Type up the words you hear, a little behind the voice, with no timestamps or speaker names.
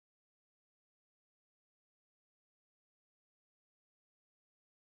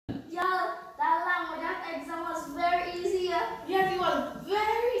Yeah, that language that exam was very easy. Yes, it was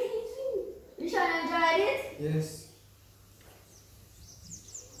very easy. Rishan enjoyed it? Yes.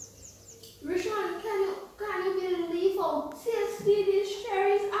 Rishan, can you believe how tasty these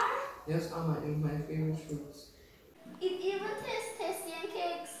cherries are? Yes, Amma, it's my favorite fruits. It even tastes tasty in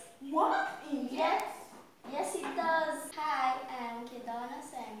cakes. What? Yes. Yes, it does. Hi, I'm Kidana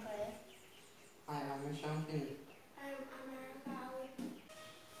Sankler. I am a champion. I'm America.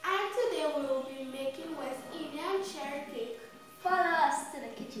 And today we will be making West Indian cherry cake. Follow us to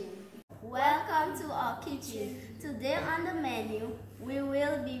the kitchen. Welcome to our kitchen. Today on the menu, we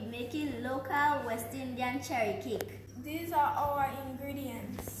will be making local West Indian cherry cake. These are our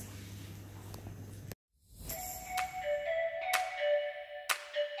ingredients.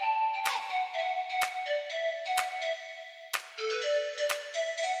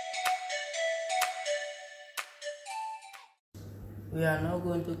 We are now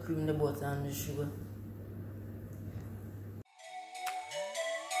going to cream the butter and the sugar.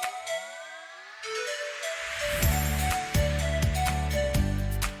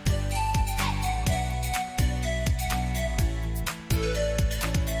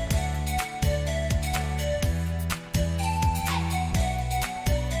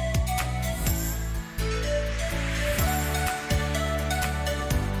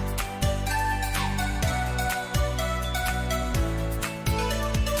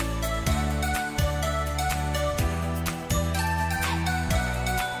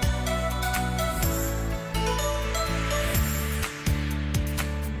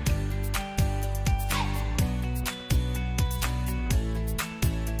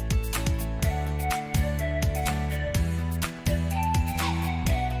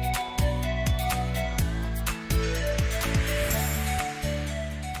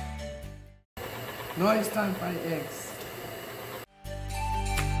 Now it's time for the eggs.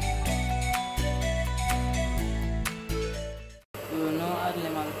 We will now add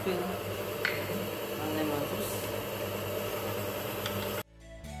lemon peel and lemon juice.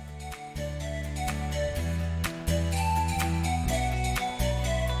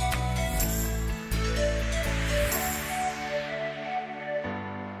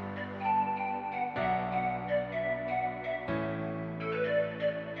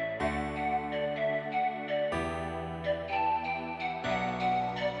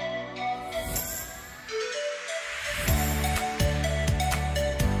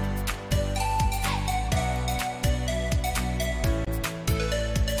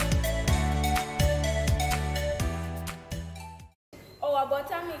 Our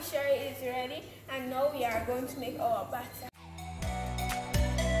butter mixture is ready, and now we are going to make our batter.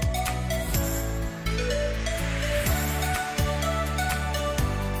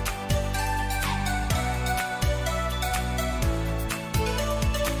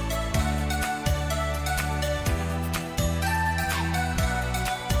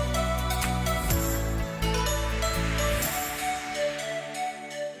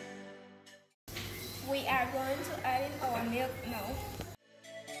 We are going to add in our milk now.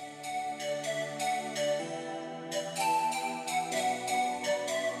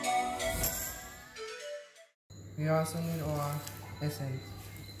 We also need our essence.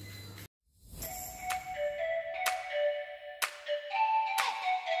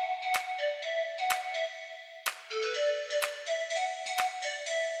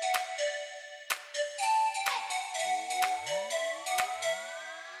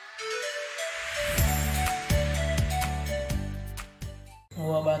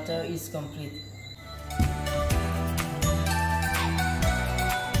 Our batter is complete.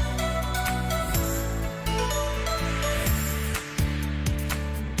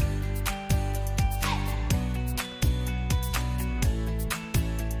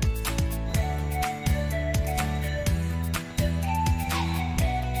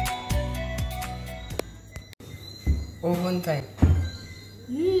 Oven time.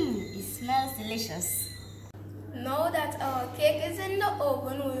 It smells delicious. Now that our cake is in the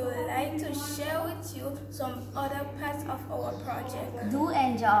oven, we would like to share with you some other parts of our project. Do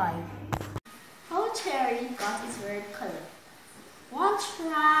enjoy. How cherry got its red color. One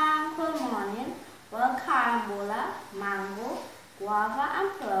tranquil morning, while carambola, mango, guava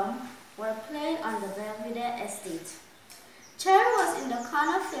and plum were playing on the Belvedere estate, Cherry was in the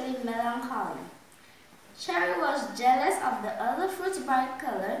corner feeling melancholy. Cherry was jealous of the other fruit's bright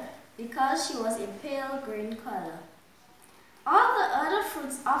color because she was a pale green color. All the other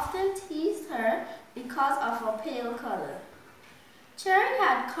fruits often teased her because of her pale color. Cherry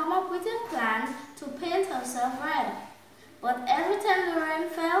had come up with a plan to paint herself red, but every time the rain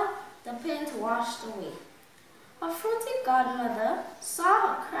fell, the paint washed away. Her fruity godmother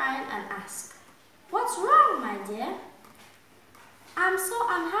saw her crying and asked, "What's wrong, my dear?" "I'm so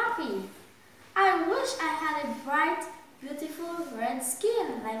unhappy. I wish I had a bright, beautiful red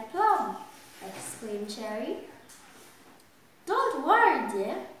skin like Plum," exclaimed Cherry. "Don't worry,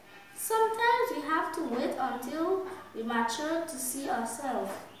 dear. Sometimes we have to wait until we mature to see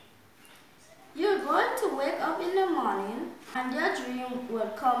ourselves. You're going to wake up in the morning and your dream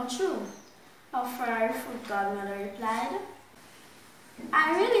will come true," her fairy fruit godmother replied. "I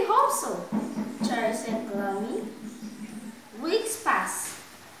really hope so," Cherry said glumly. Weeks passed.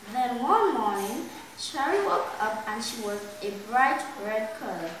 Then one morning, Cherry woke up and she was a bright red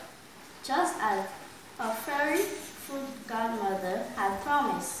color, just as her fairy fruit godmother had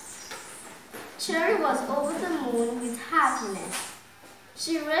promised. Cherry was over the moon with happiness.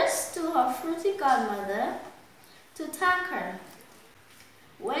 She raced to her fruity godmother to thank her.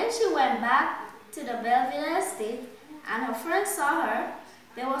 When she went back to the Belleville estate and her friends saw her,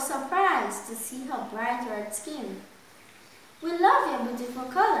 they were surprised to see her bright red skin. "We love your beautiful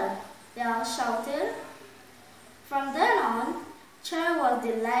color," they all shouted. From then on, Cherry was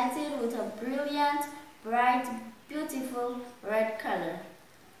delighted with her brilliant, bright, beautiful red color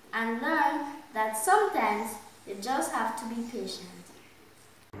and learned that sometimes you just have to be patient.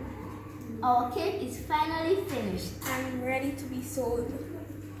 Our cake is finally finished and ready to be sold.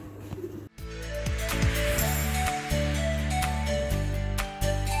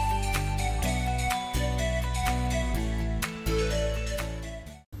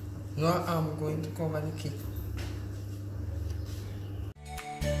 Now I'm going to cover the cake.